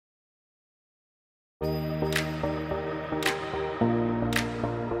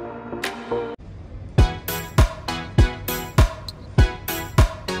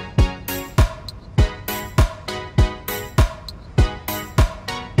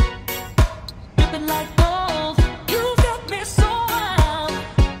dripping like gold. You got me so wild,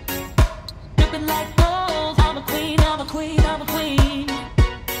 dripping like gold. I'm a queen, I'm a queen, I'm a queen.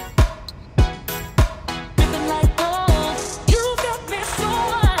 Dripping like gold. You got me so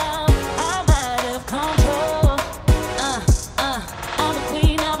wild, I'm out of control. I'm a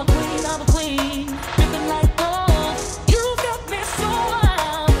queen, I'm a queen, I'm a queen. Dripping like gold. You got me so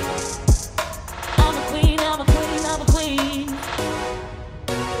wild. I'm a queen, I'm a queen, I'm a queen.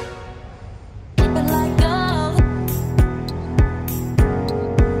 Dripping like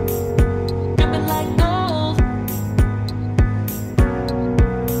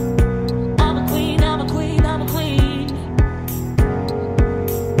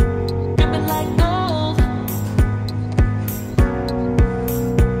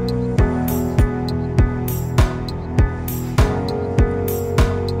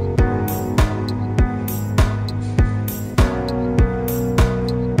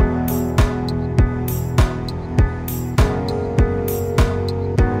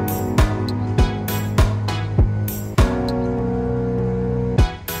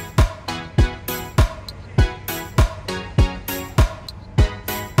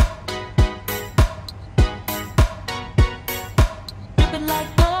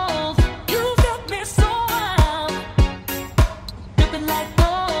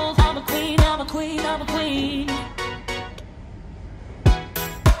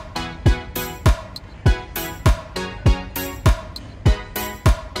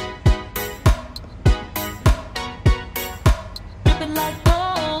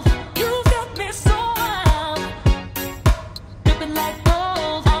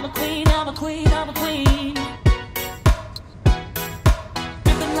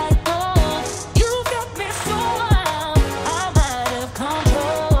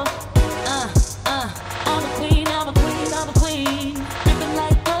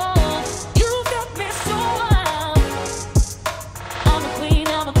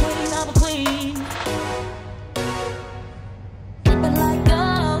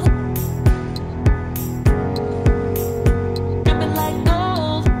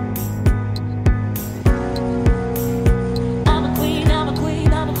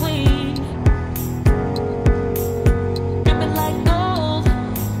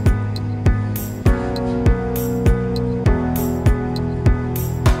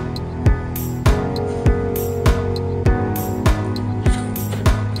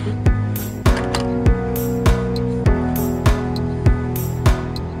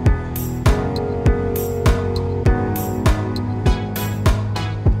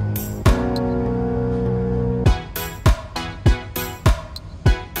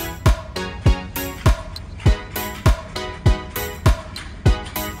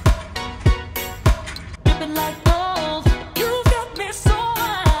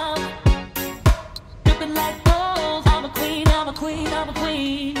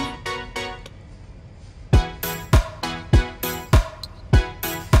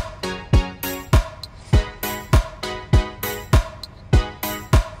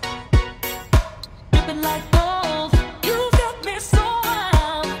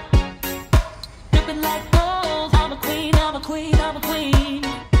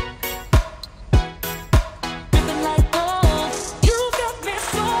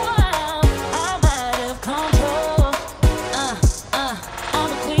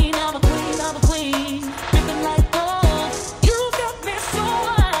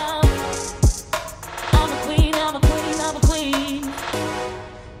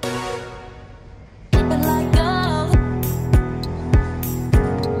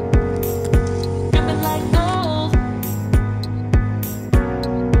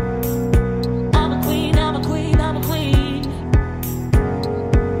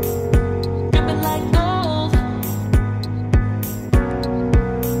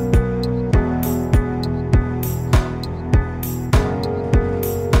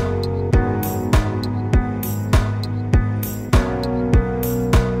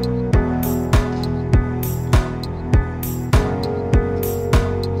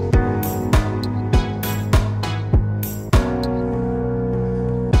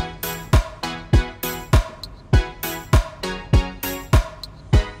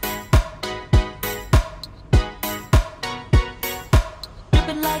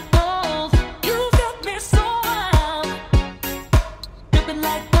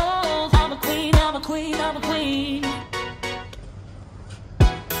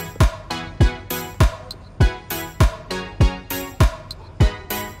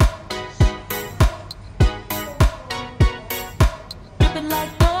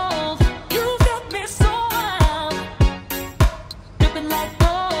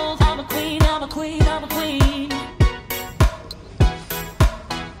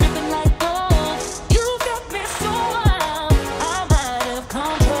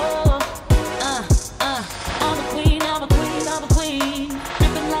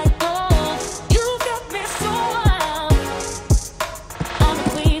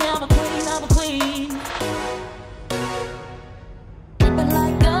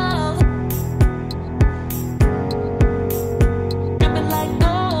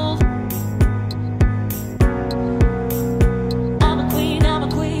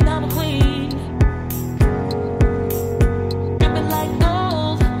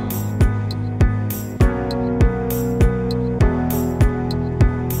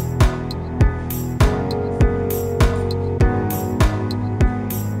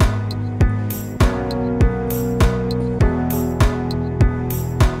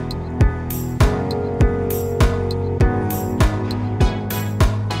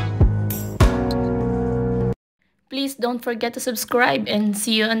Please don't forget to subscribe and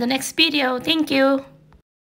see you on the next video. Thank you.